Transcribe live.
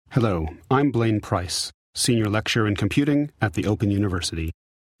Hello, I'm Blaine Price, Senior Lecturer in Computing at the Open University.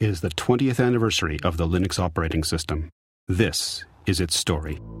 It is the 20th anniversary of the Linux operating system. This is its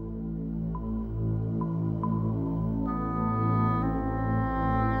story.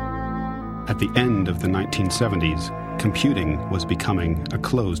 At the end of the 1970s, computing was becoming a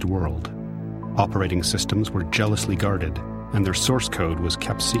closed world. Operating systems were jealously guarded, and their source code was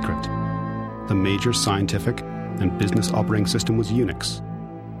kept secret. The major scientific and business operating system was Unix.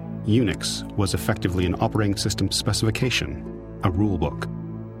 Unix was effectively an operating system specification, a rulebook.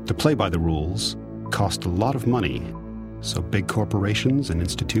 To play by the rules cost a lot of money, so big corporations and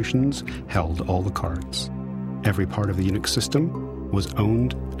institutions held all the cards. Every part of the Unix system was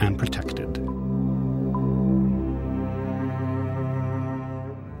owned and protected.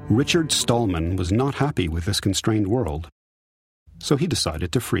 Richard Stallman was not happy with this constrained world, so he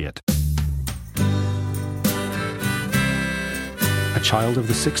decided to free it. A child of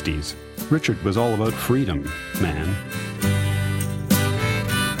the 60s, Richard was all about freedom, man.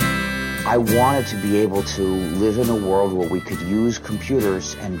 I wanted to be able to live in a world where we could use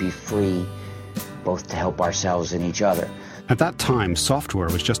computers and be free, both to help ourselves and each other. At that time, software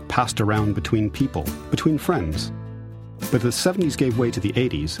was just passed around between people, between friends. But the 70s gave way to the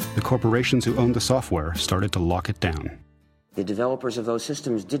 80s. The corporations who owned the software started to lock it down. The developers of those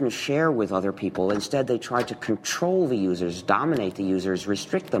systems didn't share with other people. Instead, they tried to control the users, dominate the users,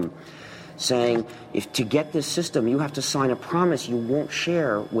 restrict them, saying, if to get this system, you have to sign a promise you won't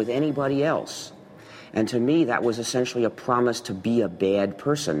share with anybody else. And to me, that was essentially a promise to be a bad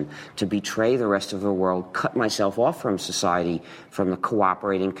person, to betray the rest of the world, cut myself off from society, from the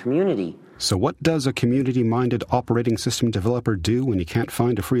cooperating community. So what does a community-minded operating system developer do when you can't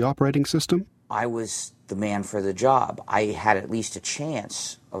find a free operating system? I was the man for the job. I had at least a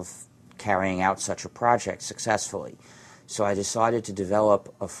chance of carrying out such a project successfully. So I decided to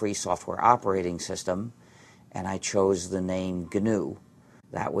develop a free software operating system, and I chose the name GNU.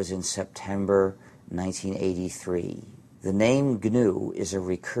 That was in September 1983. The name GNU is a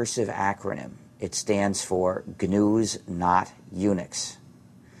recursive acronym. It stands for GNU's Not Unix.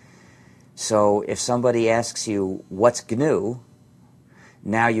 So if somebody asks you, what's GNU?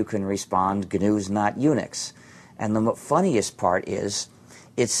 Now you can respond, GNU's not Unix. And the funniest part is,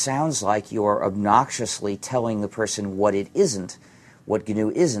 it sounds like you're obnoxiously telling the person what it isn't, what GNU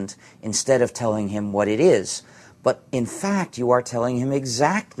isn't, instead of telling him what it is. But in fact, you are telling him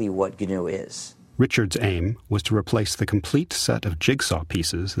exactly what GNU is. Richard's aim was to replace the complete set of jigsaw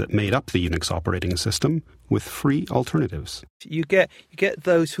pieces that made up the Unix operating system with free alternatives. You get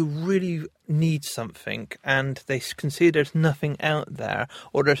those who really need something and they can see there's nothing out there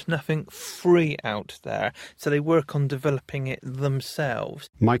or there's nothing free out there, so they work on developing it themselves.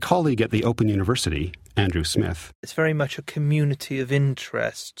 My colleague at the Open University, Andrew Smith. It's very much a community of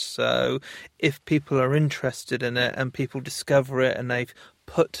interest, so if people are interested in it and people discover it and they've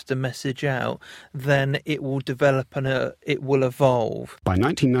put the message out, then it will develop and it will evolve. By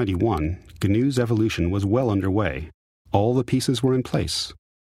 1991, GNU's evolution was well underway. All the pieces were in place,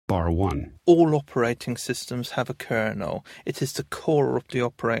 bar one. All operating systems have a kernel. It is the core of the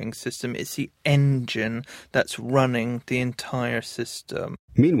operating system. It's the engine that's running the entire system.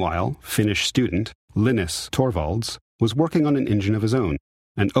 Meanwhile, Finnish student Linus Torvalds was working on an engine of his own,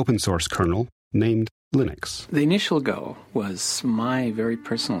 an open-source kernel named Linux. The initial goal was my very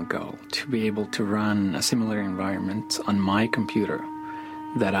personal goal, to be able to run a similar environment on my computer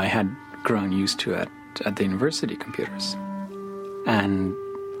that I had grown used to at the university computers. And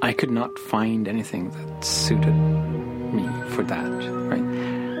I could not find anything that suited me for that,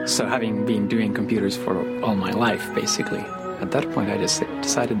 right? So having been doing computers for all my life, basically, at that point I just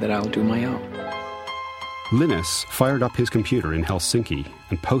decided that I'll do my own. Linus fired up his computer in Helsinki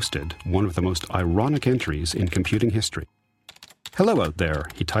and posted one of the most ironic entries in computing history. "Hello out there,"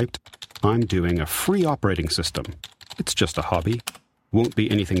 he typed. "I'm doing a free operating system. It's just a hobby. Won't be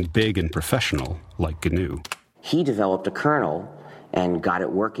anything big and professional like GNU." He developed a kernel and got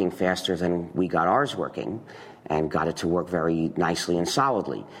it working faster than we got ours working, and got it to work very nicely and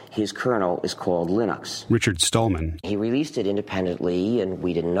solidly. His kernel is called Linux. Richard Stallman. He released it independently, and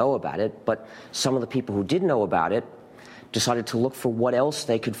we didn't know about it, but some of the people who did know about it decided to look for what else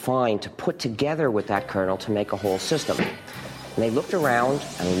they could find to put together with that kernel to make a whole system. And they looked around,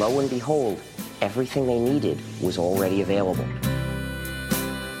 and lo and behold, everything they needed was already available.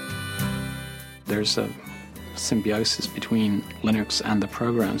 There's a symbiosis between Linux and the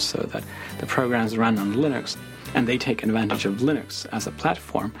programs, so that the programs run on Linux and they take advantage of Linux as a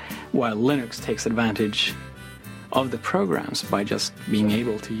platform, while Linux takes advantage of the programs by just being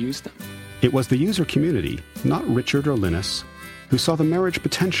able to use them. It was the user community, not Richard or Linus, who saw the marriage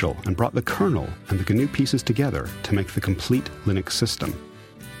potential and brought the kernel and the GNU pieces together to make the complete Linux system.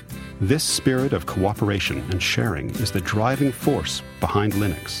 This spirit of cooperation and sharing is the driving force behind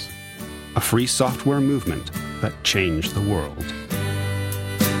Linux, a free software movement that changed the world.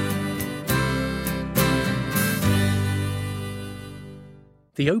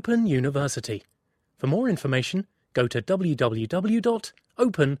 The Open University. For more information, go to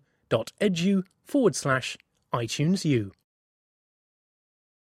www.open.edu/iTunes U.